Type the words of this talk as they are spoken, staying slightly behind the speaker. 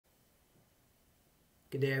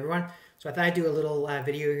Good day, everyone. So I thought I'd do a little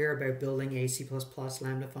video here about building a C++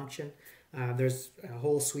 Lambda function. There's a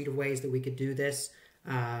whole suite of ways that we could do this.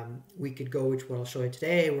 We could go, which what I'll show you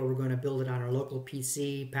today, where we're going to build it on our local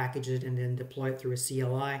PC, package it, and then deploy it through a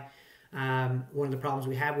CLI. One of the problems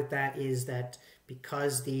we have with that is that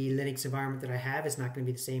because the Linux environment that I have is not going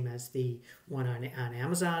to be the same as the one on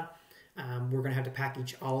Amazon, we're going to have to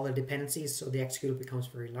package all the dependencies, so the executable becomes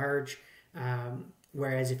very large.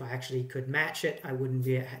 Whereas if I actually could match it, I wouldn't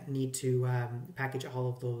need to package all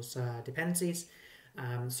of those dependencies.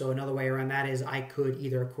 So another way around that is I could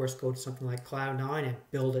either, of course, go to something like Cloud9 and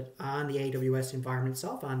build it on the AWS environment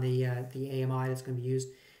itself, on the AMI that's going to be used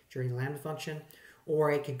during the Lambda function, or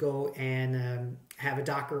I could go and have a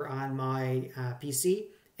Docker on my PC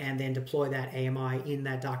and then deploy that AMI in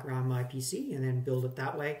that Docker on my PC and then build it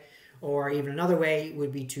that way. Or even another way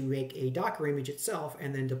would be to make a Docker image itself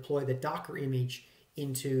and then deploy the Docker image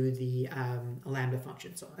into the Lambda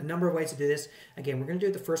function. So a number of ways to do this. Again, we're going to do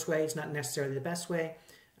it the first way. It's not necessarily the best way,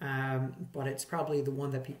 but it's probably the one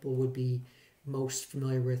that people would be most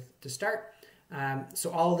familiar with to start. So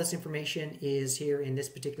all of this information is here in this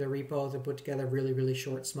particular repo. They put together a really, really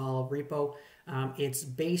short, small repo. It's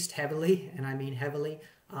based heavily, and I mean heavily,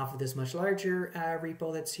 off of this much larger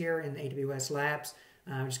repo that's here in AWS Labs.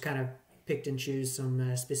 Just kind of picked and choose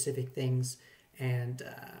some specific things and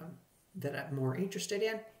that I'm more interested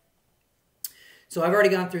in. So I've already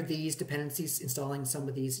gone through these dependencies, installing some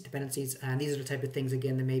of these dependencies, and these are the type of things,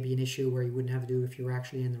 again, that may be an issue where you wouldn't have to do if you were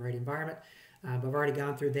actually in the right environment. But I've already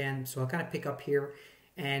gone through them, so I'll kind of pick up here.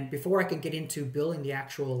 And before I can get into building the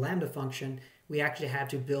actual Lambda function, we actually have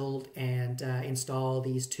to build and install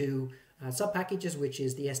these two sub-packages, which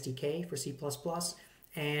is the SDK for C++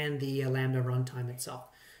 and the Lambda runtime itself.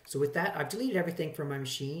 So with that, I've deleted everything from my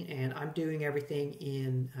machine, and I'm doing everything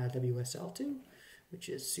in WSL2, which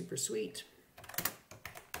is super sweet.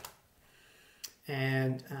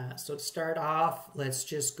 And so to start off, let's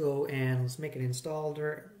just go and let's make an install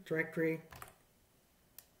directory.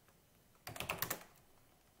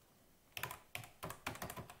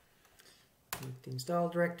 Make the install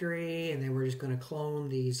directory, and then we're just going to clone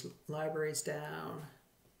these libraries down.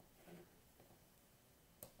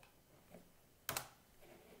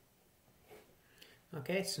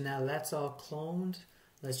 Okay, so now that's all cloned.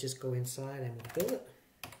 Let's just go inside and we'll build it.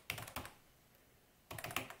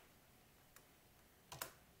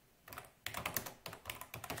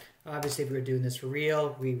 Obviously, if we were doing this for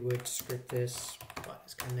real, we would script this, but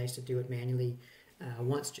it's kind of nice to do it manually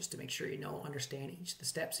once just to make sure you understand each of the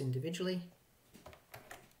steps individually.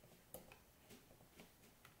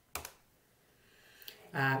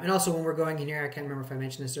 And also when we're going in here, I can't remember if I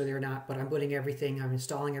mentioned this earlier or not, but I'm putting everything, I'm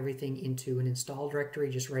installing everything into an install directory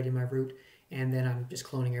just right in my root, and then I'm just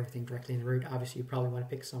cloning everything directly in the root. Obviously, you probably want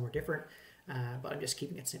to pick somewhere different, but I'm just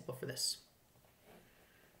keeping it simple for this.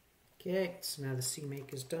 Okay, so now the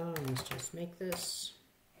CMake is done. Let's just make this.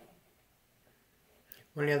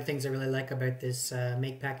 One of the other things I really like about this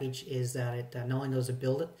make package is that it not only knows to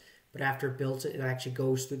build it, but after it builds it, it actually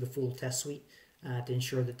goes through the full test suite to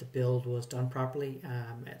ensure that the build was done properly.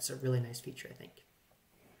 It's a really nice feature, I think.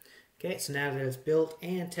 Okay, so now that it's built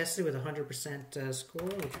and tested with 100% score,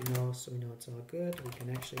 which we know, so we know it's all good, we can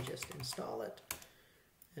actually just install it.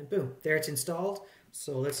 And boom, there it's installed.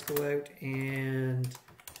 So let's go out and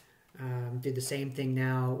do the same thing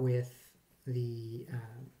now with the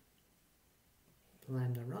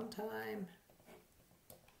Lambda runtime.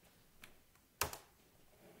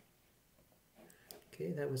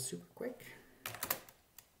 Okay, that was super quick.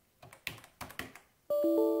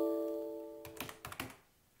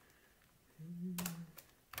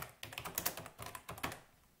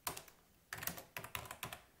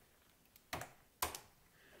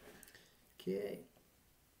 Okay,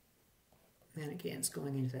 and again, it's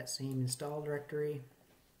going into that same install directory,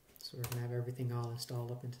 so we're going to have everything all installed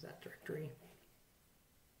up into that directory.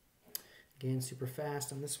 Again, super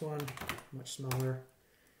fast on this one, much smaller,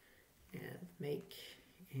 and make,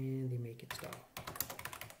 and the make install.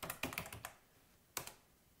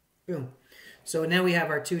 Boom. So now we have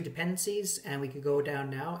our two dependencies, and we could go down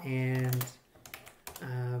now and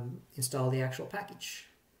install the actual package.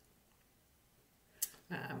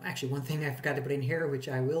 Actually, one thing I forgot to put in here, which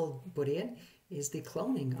I will put in, is the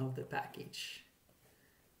cloning of the package.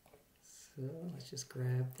 So let's just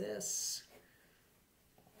grab this.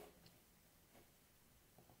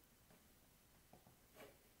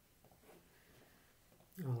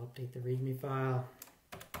 I'll update the README file.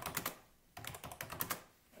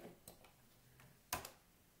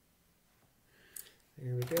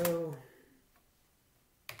 There we go.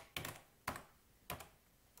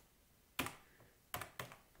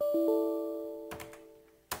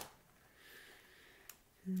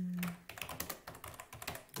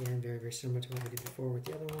 Again, very, very similar to what we did before with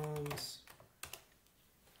the other ones.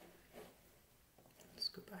 Let's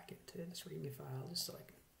go back into this README file just so I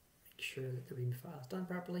can make sure that the README file is done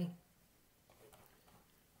properly.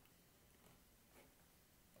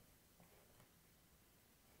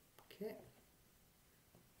 Okay.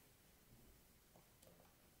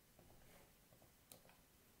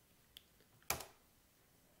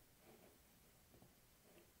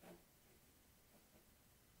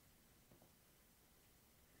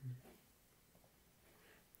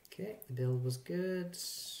 Okay, the build was good,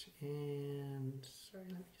 and sorry,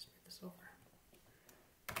 let me just move this over.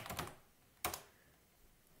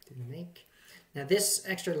 Didn't make. Now this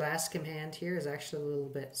extra last command here is actually a little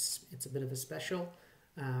bit, it's a bit of a special.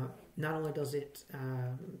 Not only does it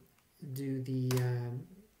do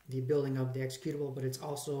the building of the executable, but it's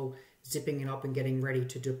also zipping it up and getting ready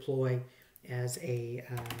to deploy as a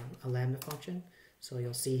Lambda function. So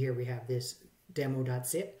you'll see here we have this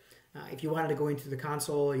demo.zip. If you wanted to go into the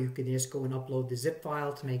console, you could just go and upload the zip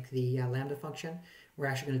file to make the Lambda function. We're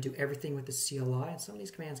actually going to do everything with the CLI, and some of these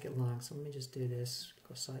commands get long, so let me just do this,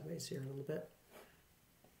 go sideways here a little bit.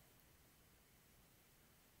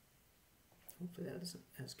 Hopefully that isn't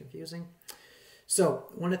as confusing. So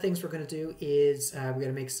one of the things we're going to do is we're going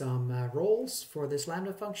to make some roles for this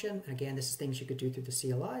Lambda function. Again, this is things you could do through the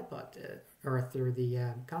CLI, but or through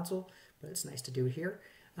the console, but it's nice to do it here.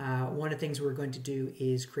 One of the things we're going to do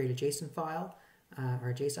is create a JSON file, or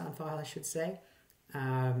a JSON file, I should say,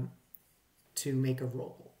 to make a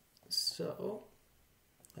role. So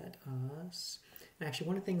let us, and actually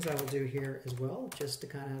one of the things I will do here as well, just to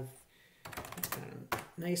kind of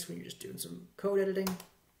nice when you're just doing some code editing,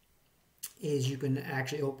 is you can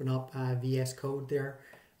actually open up VS Code there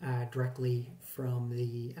directly from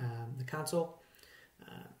the console.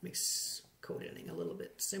 Makes code editing a little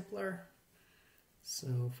bit simpler.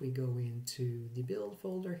 So if we go into the build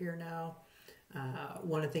folder here now,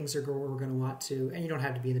 one of the things we're going to want to, and you don't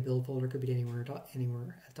have to be in the build folder, it could be anywhere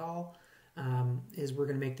at all, is we're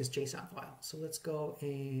going to make this JSON file. So let's go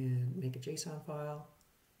and make a JSON file.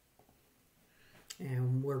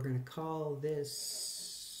 And we're going to call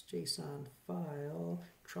this JSON file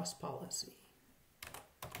trust policy.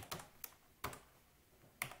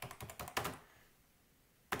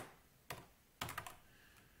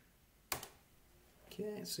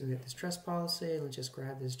 Okay, so we have this trust policy. Let's just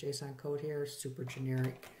grab this JSON code here, super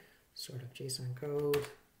generic sort of JSON code,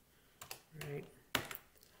 right?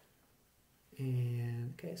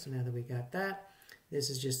 And okay, so now that we got that, this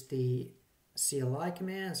is just the CLI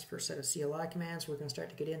commands, first set of CLI commands we're going to start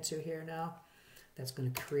to get into here now. That's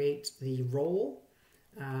going to create the role.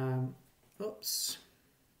 Oops.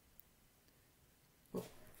 Oh,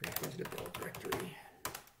 forgot to go to the build directory.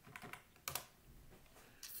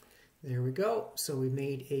 There we go. So we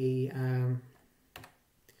made a, and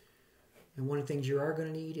one of the things you are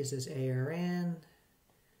going to need is this ARN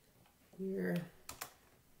here.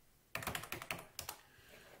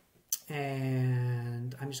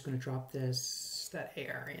 And I'm just going to drop that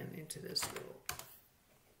ARN into this little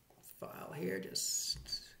file here, just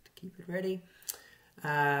to keep it ready.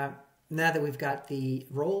 Now that we've got the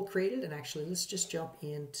role created, and actually let's just jump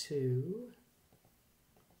into,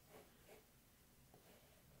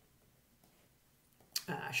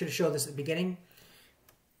 I should have showed this at the beginning,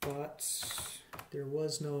 but there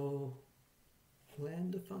was no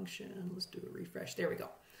Lambda function. Let's do a refresh. There we go.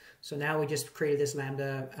 So now we just created this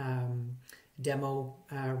Lambda demo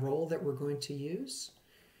role that we're going to use.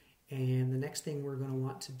 And the next thing we're going to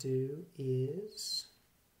want to do is,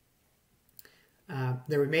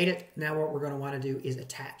 there we made it. Now what we're going to want to do is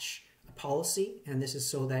attach a policy. And this is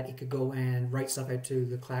so that it could go and write stuff out to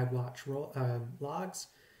the CloudWatch logs.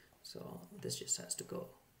 So this just has to go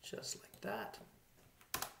just like that.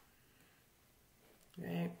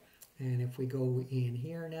 Okay. And if we go in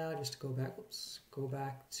here now, just to go back, oops, go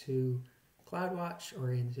back to CloudWatch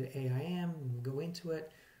or into AIM, and we go into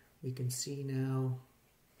it, we can see now,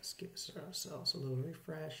 let's give ourselves a little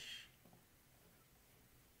refresh.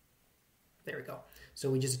 There we go. So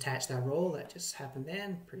we just attached that role. That just happened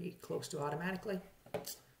then, pretty close to automatically.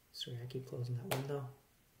 Sorry, I keep closing that window.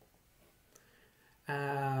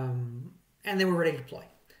 And then we're ready to deploy.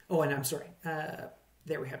 Oh, and I'm sorry.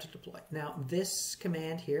 There we have to deploy. Now this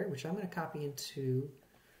command here, which I'm going to copy into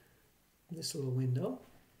this little window,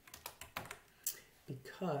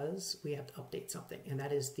 because we have to update something, and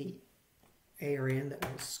that is the ARN that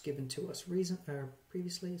was given to us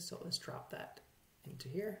previously. So let's drop that into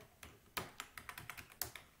here.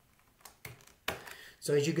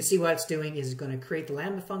 So as you can see, what it's doing is it's going to create the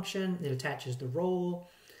Lambda function. It attaches the role.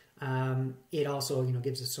 It also,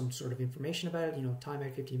 gives us some sort of information about it,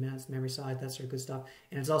 timeout 15 minutes, memory size, that sort of good stuff.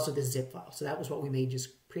 And it's also this zip file. So that was what we made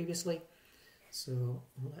just previously. So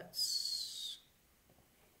let's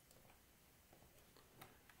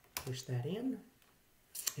push that in.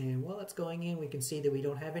 And while it's going in, we can see that we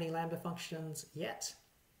don't have any Lambda functions yet.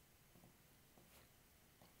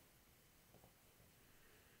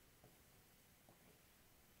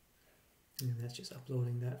 And that's just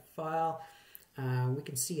uploading that file. We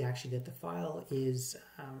can see actually that the file is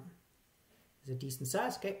a decent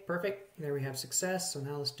size. Okay, perfect. There we have success. So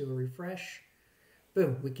now let's do a refresh.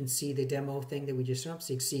 Boom, we can see the demo thing that we just showed up.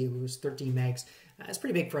 So you can see it was 13 megs. It's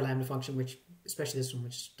pretty big for a Lambda function, which, especially this one,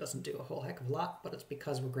 which doesn't do a whole heck of a lot, but it's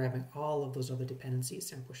because we're grabbing all of those other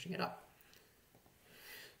dependencies and pushing it up.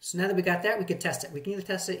 So now that we got that, we can test it. We can either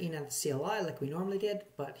test it in the CLI like we normally did,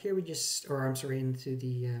 but here we just, or I'm sorry, into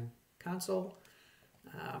the console.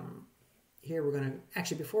 Here we're going to,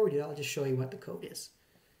 actually before we do that, I'll just show you what the code is.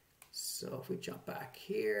 So if we jump back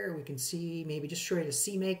here, we can see, maybe just show you the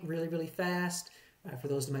CMake really, really fast. For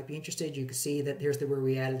those that might be interested, you can see that here's where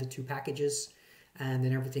we added the 2 packages, and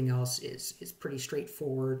then everything else is pretty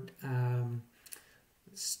straightforward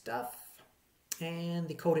stuff. And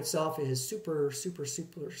the code itself is super, super,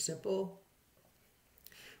 super simple.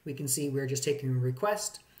 We can see we're just taking a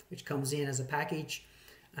request, which comes in as a package.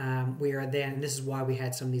 We are then, and this is why we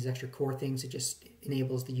had some of these extra core things. It just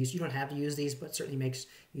enables the use. You don't have to use these, but certainly makes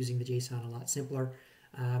using the JSON a lot simpler.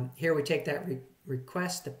 Here we take that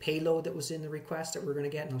request, the payload that was in the request that we're going to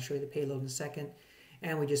get, and I'll show you the payload in a second,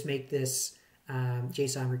 and we just make this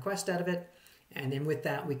JSON request out of it. And then with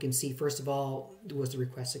that, we can see, first of all, was the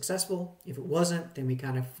request successful? If it wasn't, then we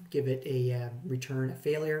kind of give it a return a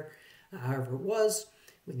failure. However it was,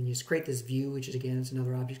 we can just create this view, which is, again, it's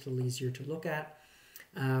another object a little easier to look at.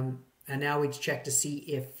 And now we check to see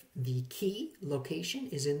if the key location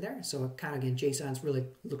is in there. So it kind of, again, JSON really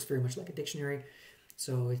looks very much like a dictionary.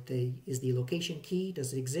 So if is the location key,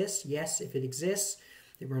 does it exist? Yes, if it exists,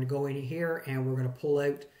 then we're going to go in here and we're going to pull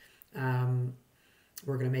out,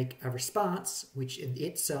 we're going to make a response, which in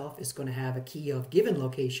itself is going to have a key of given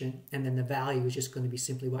location, and then the value is just going to be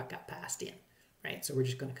simply what got passed in, right? So we're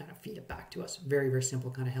just going to kind of feed it back to us. Very, very simple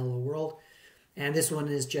kind of hello world. And this one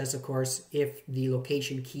is just, of course, if the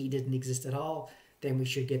location key didn't exist at all, then we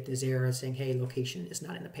should get this error saying, hey, location is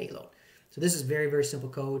not in the payload. So this is very, very simple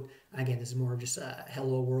code. Again, this is more of just a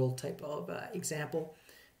hello world type of example.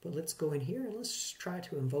 But let's go in here and let's try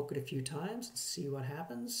to invoke it a few times and see what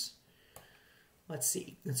happens. Let's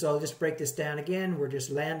see. And so I'll just break this down again. We're just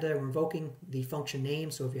Lambda, we're invoking the function name.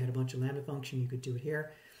 So if you had a bunch of Lambda function, you could do it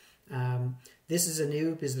here. This is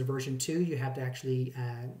this is the version 2. You have to actually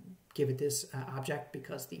give it this object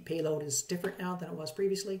because the payload is different now than it was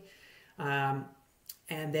previously.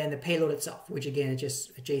 And then the payload itself, which again is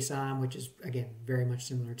just a JSON, which is again very much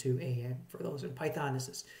similar to for those in Python, this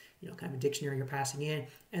is kind of a dictionary you're passing in,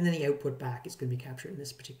 and then the output back is going to be captured in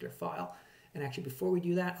this particular file. And actually, before we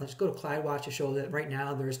do that, let's go to CloudWatch to show that right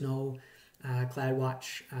now there's no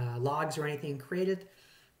CloudWatch logs or anything created.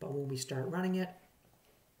 But when we start running it,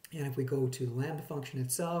 and if we go to the Lambda function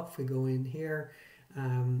itself, if we go in here,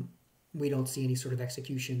 we don't see any sort of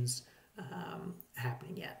executions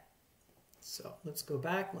happening yet. So let's go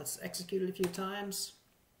back, let's execute it a few times.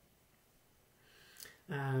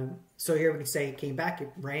 So here we can say it came back,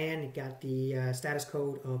 it ran, it got the status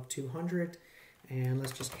code of 200, and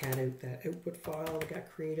let's just cat out that output file that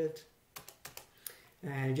got created.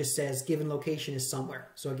 And it just says given location is somewhere.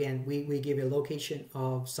 So again, we give a location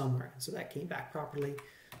of somewhere, so that came back properly.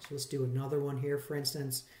 So let's do another one here, for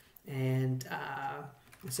instance, and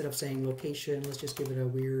instead of saying location, let's just give it a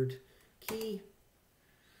weird key.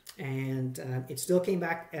 And it still came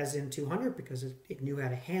back as in 200 because it knew how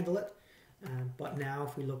to handle it. But now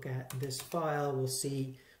if we look at this file, we'll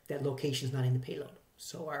see that location is not in the payload.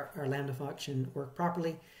 So our Lambda function worked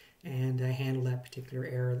properly and handled that particular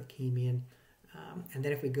error that came in. And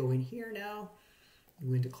then if we go in here now, we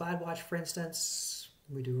go into CloudWatch, for instance,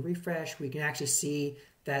 we do a refresh, we can actually see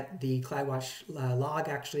that the CloudWatch log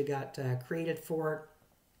actually got created for it.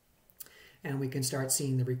 And we can start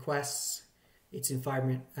seeing the requests. It's in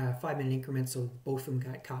 5-minute increments, so both of them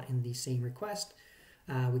got caught in the same request.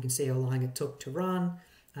 We can say how long it took to run.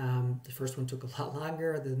 The first one took a lot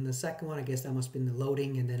longer than the second one. I guess that must have been the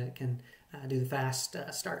loading, and then it can do the fast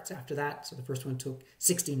starts after that. So the first one took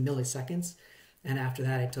 16 milliseconds, and after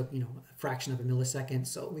that it took a fraction of a millisecond.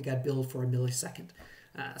 So we got billed for a millisecond.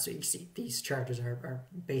 So you see these charges are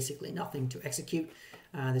basically nothing to execute.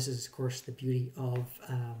 This is, of course, the beauty of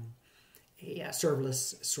a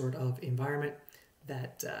serverless sort of environment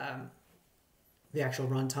that the actual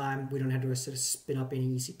runtime. We don't have to sort of spin up any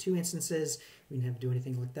EC2 instances. We didn't have to do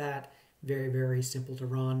anything like that. Very, very simple to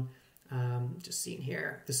run. Just seeing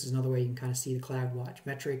here, this is another way you can kind of see the CloudWatch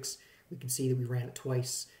metrics. We can see that we ran it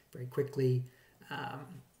twice very quickly.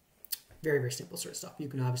 Very, very simple sort of stuff. You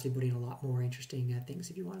can obviously put in a lot more interesting things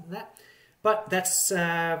if you wanted that. But that's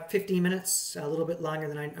 15 minutes, a little bit longer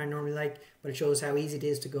than I normally like, but it shows how easy it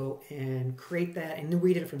is to go and create that. And then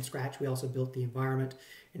we did it from scratch. We also built the environment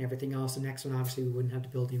and everything else. The next one, obviously, we wouldn't have to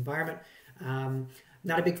build the environment.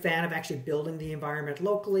 Not a big fan of actually building the environment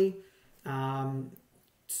locally.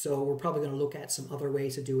 So we're probably going to look at some other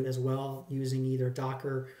ways to do it as well, using either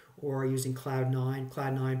Docker or using Cloud9.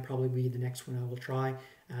 Cloud9 probably be the next one I will try.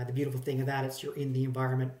 The beautiful thing of that is you're in the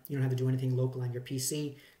environment. You don't have to do anything local on your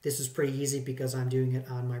PC. This is pretty easy because I'm doing it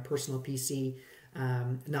on my personal PC.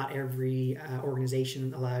 Not every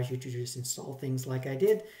organization allows you to just install things like I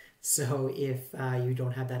did. So if you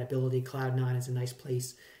don't have that ability, Cloud9 is a nice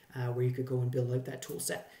place where you could go and build out that tool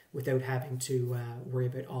set without having to worry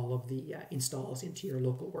about all of the installs into your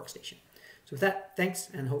local workstation. So with that, thanks,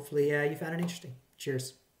 and hopefully you found it interesting.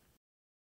 Cheers.